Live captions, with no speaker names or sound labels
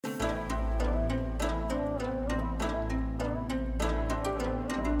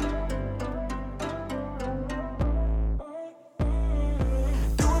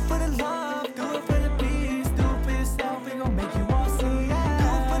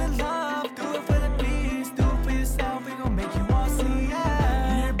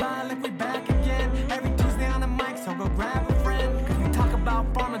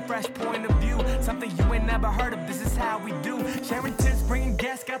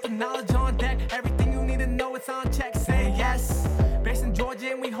got the knowledge on deck. Everything you need to know, it's on check. Say yes. Based in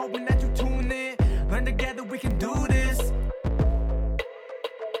Georgia, and we hoping that you tune in. Learn together, we can do this.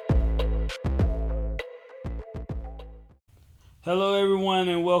 Hello, everyone,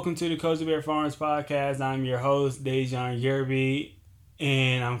 and welcome to the Cozy Bear Farms Podcast. I'm your host, Dejan Yerby,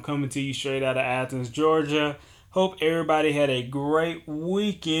 and I'm coming to you straight out of Athens, Georgia. Hope everybody had a great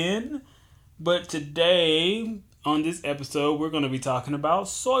weekend. But today, on this episode, we're going to be talking about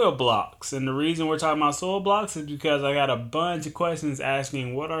soil blocks. And the reason we're talking about soil blocks is because I got a bunch of questions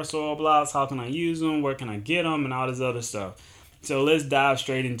asking, what are soil blocks? How can I use them? Where can I get them? And all this other stuff. So let's dive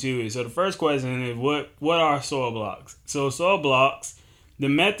straight into it. So the first question is, what are soil blocks? So soil blocks, the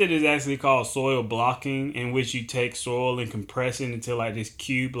method is actually called soil blocking, in which you take soil and compress it into like this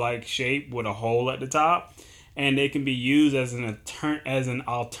cube-like shape with a hole at the top. And they can be used as an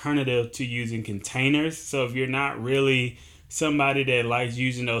alternative to using containers. So if you're not really somebody that likes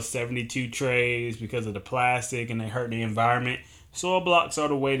using those 72 trays because of the plastic and they hurt the environment, soil blocks are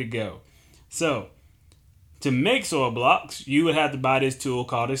the way to go. So to make soil blocks, you would have to buy this tool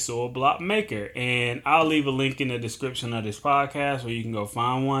called a soil block maker. And I'll leave a link in the description of this podcast where you can go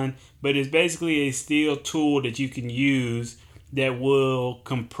find one. But it's basically a steel tool that you can use that will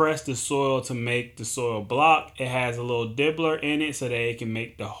compress the soil to make the soil block. It has a little dibbler in it so that it can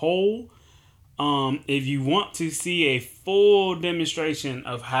make the hole. If you want to see a full demonstration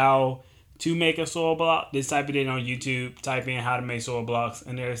of how to make a soil block, just type it in on YouTube, type in how to make soil blocks,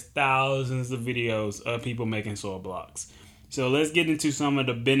 and there's thousands of videos of people making soil blocks. So let's get into some of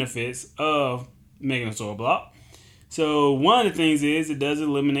the benefits of making a soil block. So one of the things is it does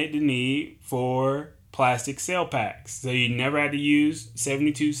eliminate the need for plastic cell packs. So you never have to use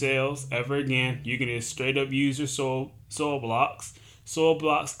 72 cells ever again. You can just straight up use your soil blocks. Soil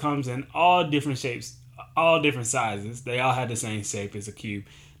blocks comes in all different shapes, all different sizes. They all have the same shape as a cube.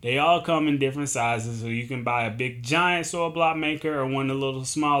 They all come in different sizes, so you can buy a big giant soil block maker or one of the little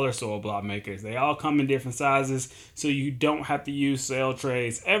smaller soil block makers. They all come in different sizes, so you don't have to use cell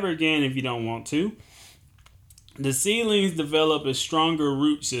trays ever again if you don't want to. The seedlings develop a stronger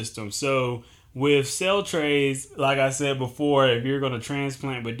root system. So with cell trays, like I said before, if you're going to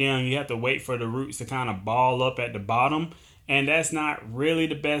transplant with them, you have to wait for the roots to kind of ball up at the bottom. And that's not really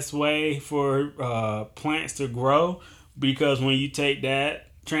the best way for plants to grow, because when you take that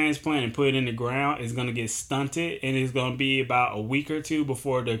transplant and put it in the ground, it's going to get stunted, and it's going to be about a week or two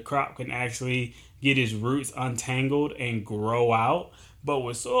before the crop can actually get its roots untangled and grow out. But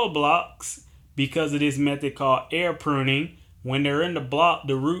with soil blocks, because of this method called air pruning, when they're in the block,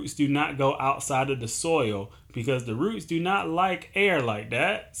 the roots do not go outside of the soil because the roots do not like air like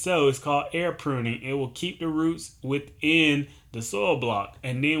that. So it's called air pruning. It will keep the roots within the soil block.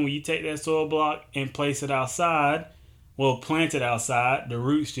 And then when you take that soil block and place it outside, plant it outside, the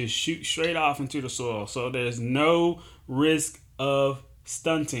roots just shoot straight off into the soil. So there's no risk of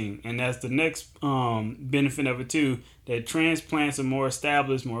stunting. And that's the next benefit of it too, that transplants are more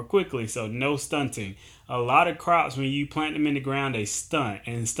established more quickly. So no stunting. A lot of crops, when you plant them in the ground, they stunt.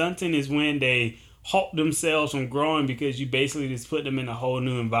 And stunting is when they halt themselves from growing because you basically just put them in a whole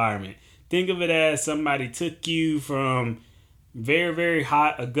new environment. Think of it as somebody took you from very, very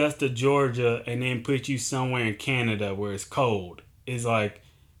hot Augusta, Georgia, and then put you somewhere in Canada where it's cold. It's like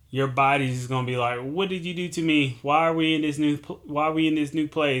your body's just gonna be like, "What did you do to me? Why are we in this new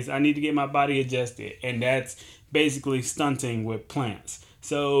place? I need to get my body adjusted." And that's basically stunting with plants.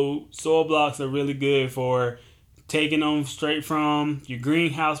 So soil blocks are really good for taking them straight from your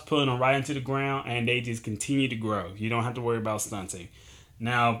greenhouse, putting them right into the ground, and they just continue to grow. You don't have to worry about stunting.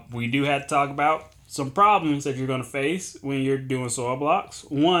 Now, we do have to talk about some problems that you're going to face when you're doing soil blocks.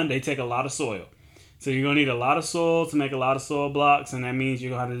 One, they take a lot of soil. So you're going to need a lot of soil to make a lot of soil blocks, and that means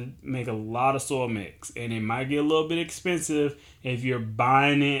you're going to have to make a lot of soil mix. And it might get a little bit expensive if you're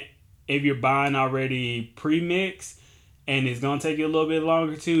buying already pre-mixed, and it's going to take you a little bit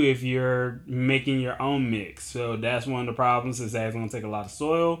longer too if you're making your own mix. So that's one of the problems, is that it's going to take a lot of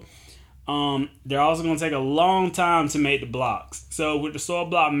soil. They're also going to take a long time to make the blocks. So with the soil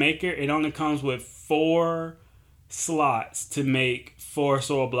block maker, it only comes with 4 slots to make 4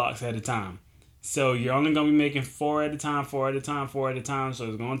 soil blocks at a time. So you're only going to be making 4 at a time. So it's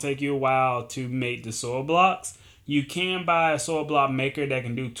going to take you a while to make the soil blocks. You can buy a soil block maker that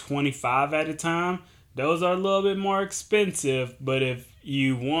can do 25 at a time. Those are a little bit more expensive, but if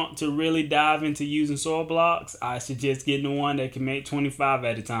you want to really dive into using soil blocks, I suggest getting the one that can make 25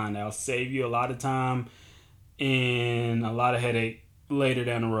 at a time. That'll save you a lot of time and a lot of headache later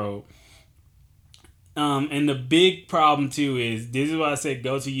down the road. And the big problem too is, this is why I said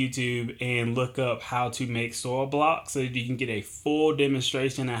go to YouTube and look up how to make soil blocks so that you can get a full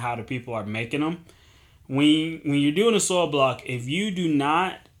demonstration of how the people are making them. When you're doing a soil block, if you do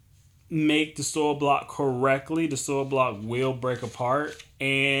not make the soil block correctly, the soil block will break apart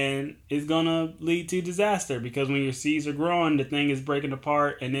and it's gonna lead to disaster, because when your seeds are growing, the thing is breaking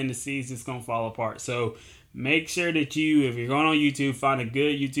apart and then the seeds is gonna fall apart. So make sure that you, if you're going on YouTube, find a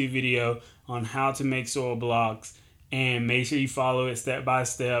good YouTube video on how to make soil blocks and make sure you follow it step by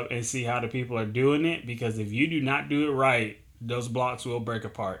step and see how the people are doing it, because if you do not do it right, those blocks will break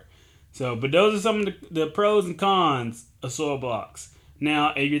apart. So, but those are some of the pros and cons of soil blocks.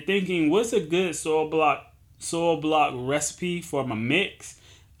 Now, if you're thinking, what's a good soil block recipe for my mix?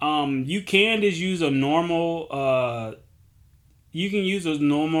 You can just use a normal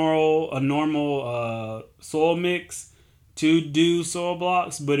soil mix to do soil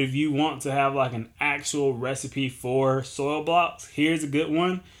blocks, but if you want to have like an actual recipe for soil blocks, here's a good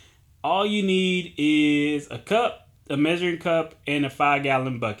one. All you need is a cup, a measuring cup, and a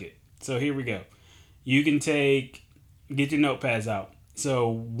 5-gallon bucket. So here we go. You can get your notepads out.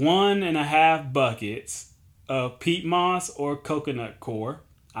 So 1.5 buckets of peat moss or coconut coir.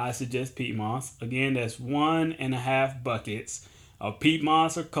 I suggest peat moss. Again, that's 1.5 buckets of peat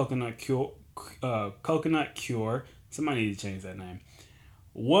moss or coconut cure. Somebody need to change that name.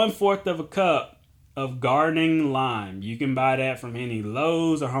 1/4 of a cup of gardening lime. You can buy that from any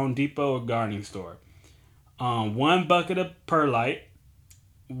Lowe's or Home Depot or gardening store. 1 bucket of perlite.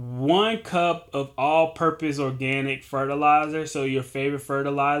 1 cup of all-purpose organic fertilizer. So your favorite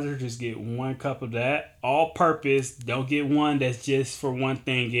fertilizer, just get 1 cup of that. All-purpose. Don't get one that's just for one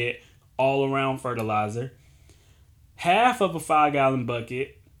thing. Get all-around fertilizer. 1/2 of a 5-gallon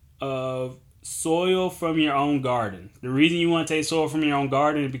bucket of soil from your own garden. The reason you want to take soil from your own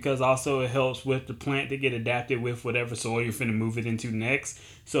garden is because also it helps with the plant to get adapted with whatever soil you're finna move it into next.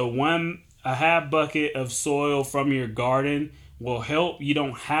 So 1.5 bucket of soil from your garden will help. You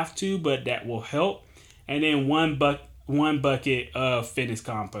don't have to, but that will help. And then 1 bucket of finished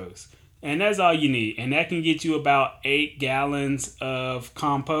compost. And that's all you need. And that can get you about 8 gallons of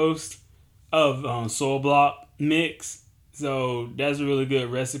compost of soil block mix. So that's a really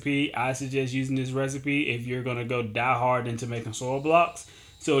good recipe. I suggest using this recipe if you're going to go die hard into making soil blocks.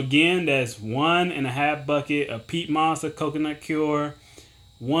 So again, that's 1.5 bucket of peat moss or coconut cure,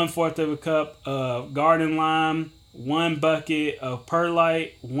 1/4 of a cup of garden lime, 1 bucket of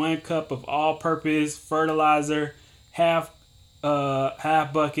perlite, 1 cup of all-purpose fertilizer, half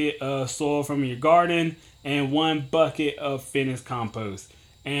bucket of soil from your garden, and 1 bucket of finished compost.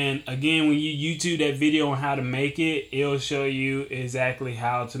 And again, when you YouTube that video on how to make it, it'll show you exactly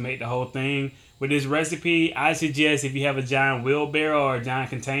how to make the whole thing. With this recipe, I suggest if you have a giant wheelbarrow or a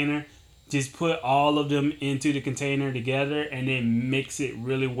giant container, just put all of them into the container together and then mix it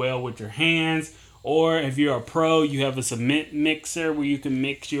really well with your hands. Or if you're a pro, you have a cement mixer where you can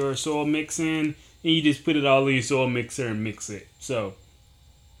mix your soil mix in, and you just put it all in your soil mixer and mix it. So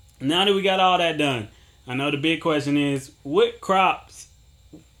now that we got all that done, I know the big question is, what crops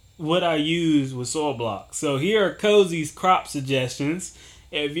would I use with soil blocks? So here are Cozy's crop suggestions.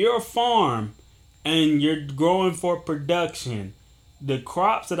 If you're a farm and you're growing for production, the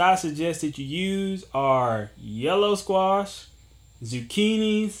crops that I suggest that you use are yellow squash,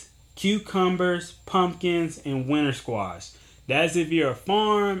 zucchinis, cucumbers, pumpkins, and winter squash. That's if you're a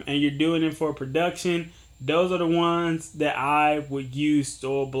farm and you're doing it for production. Those are the ones that I would use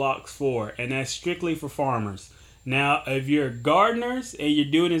soil blocks for, and that's strictly for farmers. Now, if you're gardeners and you're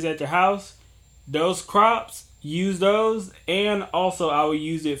doing this at your house, those crops, use those. And also I would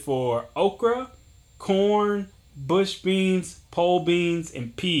use it for okra, corn, bush beans, pole beans,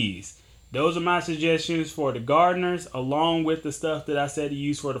 and peas. Those are my suggestions for the gardeners, along with the stuff that I said to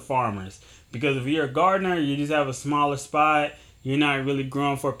use for the farmers. Because if you're a gardener, you just have a smaller spot. You're not really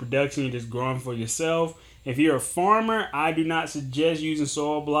growing for production. You're just growing for yourself. If you're a farmer, I do not suggest using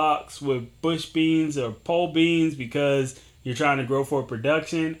soil blocks with bush beans or pole beans, because you're trying to grow for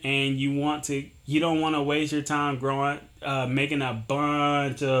production and you don't want to waste your time making a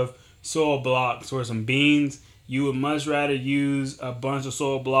bunch of soil blocks for some beans. You would much rather use a bunch of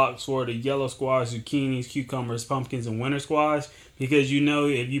soil blocks for the yellow squash, zucchinis, cucumbers, pumpkins, and winter squash, because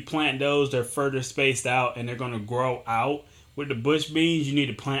if you plant those, they're further spaced out and they're going to grow out. With the bush beans, you need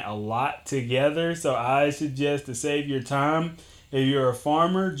to plant a lot together. So I suggest, to save your time, if you're a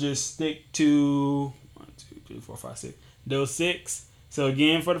farmer, just stick to 1, 2, 3, 4, 5, 6. Those 6. So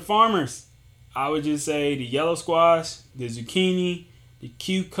again, for the farmers, I would just say the yellow squash, the zucchini, the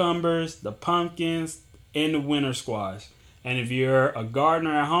cucumbers, the pumpkins, and the winter squash. And if you're a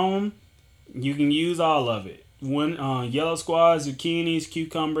gardener at home, You can use all of it. Yellow squash, zucchinis,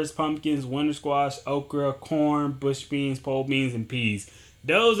 cucumbers, pumpkins, winter squash, okra, corn, bush beans, pole beans, and peas.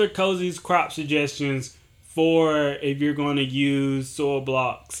 Those are Cozy's crop suggestions for if you're going to use soil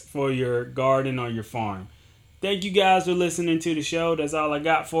blocks for your garden or your farm. Thank you guys for listening to the show. That's all I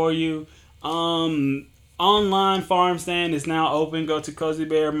got for you. Online farm stand is now open. Go to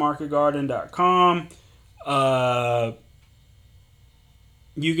cozybearmarketgarden.com.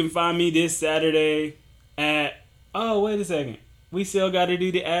 You can find me this Saturday at... Oh, wait a second. We still got to do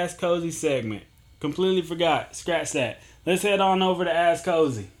the Ask Cozy segment. Completely forgot. Scratch that. Let's head on over to Ask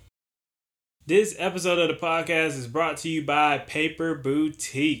Cozy. This episode of the podcast is brought to you by Paper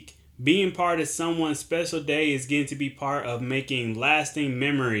Boutique. Being part of someone's special day is getting to be part of making lasting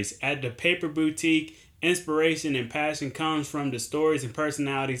memories. At the Paper Boutique, inspiration and passion comes from the stories and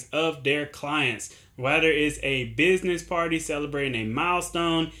personalities of their clients. Whether it's a business party celebrating a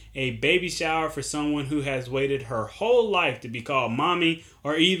milestone, a baby shower for someone who has waited her whole life to be called mommy,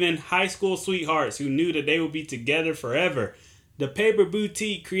 or even high school sweethearts who knew that they would be together forever, the Paper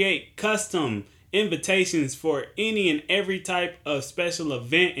Boutique create custom invitations for any and every type of special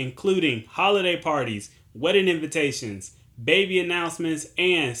event, including holiday parties, wedding invitations, baby announcements,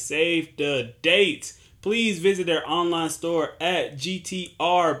 and save the dates. Please visit their online store at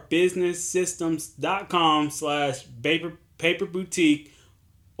gtrbusinesssystems.com/paperboutique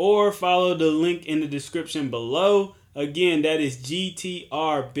or follow the link in the description below. Again, that is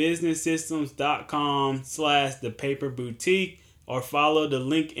gtrbusinesssystems.com/thepaperboutique or follow the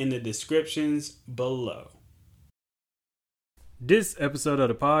link in the descriptions below. This episode of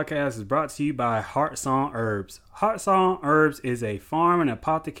the podcast is brought to you by Heartsong Herbs. Heartsong Herbs is a farm and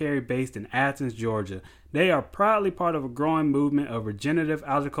apothecary based in Athens, Georgia. They are proudly part of a growing movement of regenerative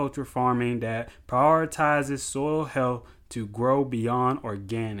agriculture farming that prioritizes soil health to grow beyond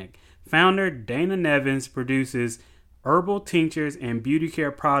organic. Founder Dana Nevins produces herbal tinctures and beauty care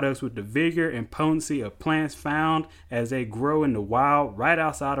products with the vigor and potency of plants found as they grow in the wild right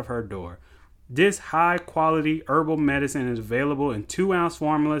outside of her door. This high-quality herbal medicine is available in 2-ounce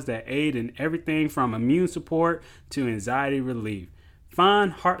formulas that aid in everything from immune support to anxiety relief.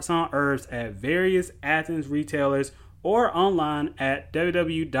 Find Heartsong Herbs at various Athens retailers or online at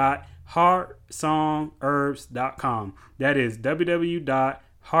www.heartsongherbs.com. That is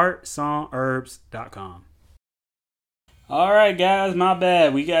www.heartsongherbs.com. All right, guys, my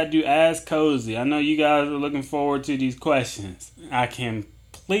bad. We got to do Ask Cozy. I know you guys are looking forward to these questions. I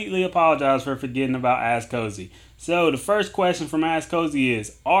completely apologize for forgetting about Ask Cozy. So the first question from Ask Cozy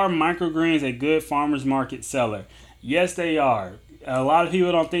is, are microgreens a good farmer's market seller? Yes, they are. A lot of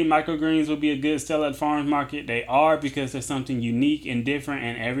people don't think microgreens will be a good seller at farmer's market. They are, because there's something unique and different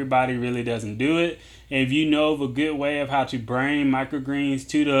and everybody really doesn't do it. If you know of a good way of how to bring microgreens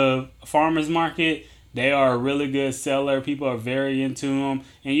to the farmer's market, they are a really good seller. People are very into them,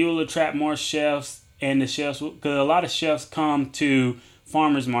 and you will attract more chefs. And the chefs, because a lot of chefs come to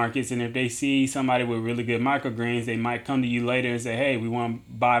farmers markets, and if they see somebody with really good microgreens, they might come to you later and say, hey, we want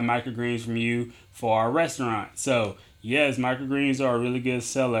to buy microgreens from you for our restaurant. So yes, microgreens are a really good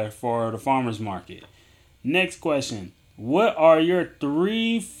seller for the farmers market. Next question. What are your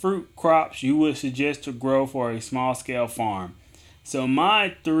 3 fruit crops you would suggest to grow for a small scale farm? So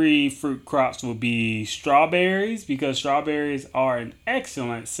my 3 fruit crops will be strawberries, because strawberries are an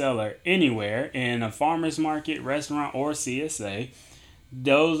excellent seller anywhere in a farmer's market, restaurant, or CSA.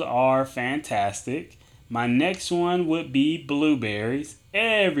 Those are fantastic. My next one would be blueberries.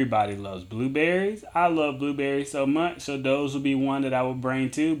 Everybody loves blueberries. I love blueberries so much, so those will be one that I will bring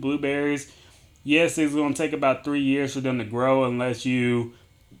too. Blueberries, yes, it's going to take about 3 years for them to grow unless you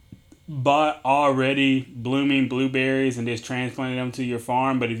bought already blooming blueberries and just transplanted them to your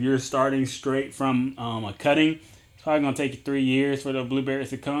farm. But if you're starting straight from a cutting, it's probably going to take you 3 years for the blueberries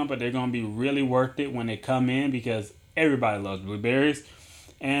to come, but they're going to be really worth it when they come in because everybody loves blueberries.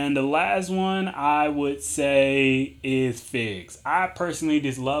 And the last one I would say is figs. I personally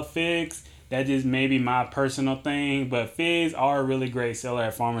just love figs. That just maybe my personal thing, but figs are a really great seller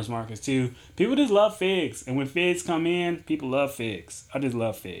at farmers markets too. People just love figs, and when figs come in, people love figs. I just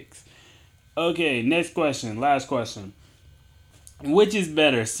love figs. Okay, next question, last question. Which is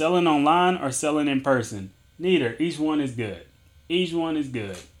better, selling online or selling in person? Neither. Each one is good. Each one is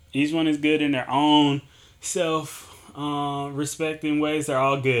good. Each one is good in their own self-respecting ways. They're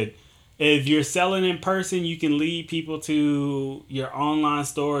all good. If you're selling in person, you can lead people to your online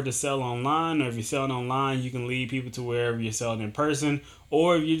store to sell online. Or if you're selling online, you can lead people to wherever you're selling in person.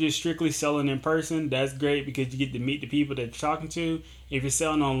 Or if you're just strictly selling in person, that's great because you get to meet the people that you're talking to. If you're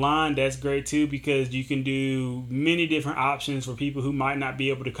selling online, that's great too because you can do many different options for people who might not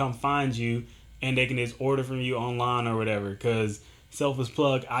be able to come find you, and they can just order from you online or whatever. Because selfless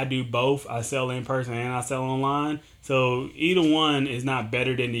plug, I do both. I sell in person and I sell online. So either one is not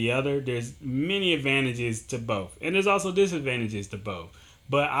better than the other. There's many advantages to both. And there's also disadvantages to both.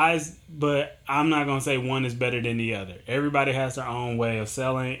 But I'm not going to say one is better than the other. Everybody has their own way of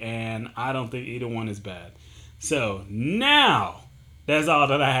selling, and I don't think either one is bad. So now, that's all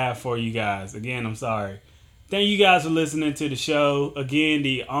that I have for you guys. Again, I'm sorry. Thank you guys for listening to the show. Again,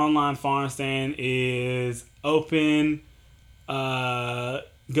 the online farm stand is open. Go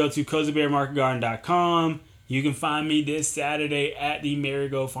to CozyBearMarketGarden.com. You can find me this Saturday at the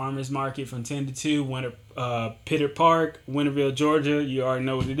Marigold Farmers Market from 10 to 2, Pittard Park, Winterville, Georgia. You already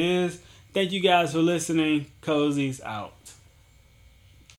know what it is. Thank you guys for listening. Cozy's out.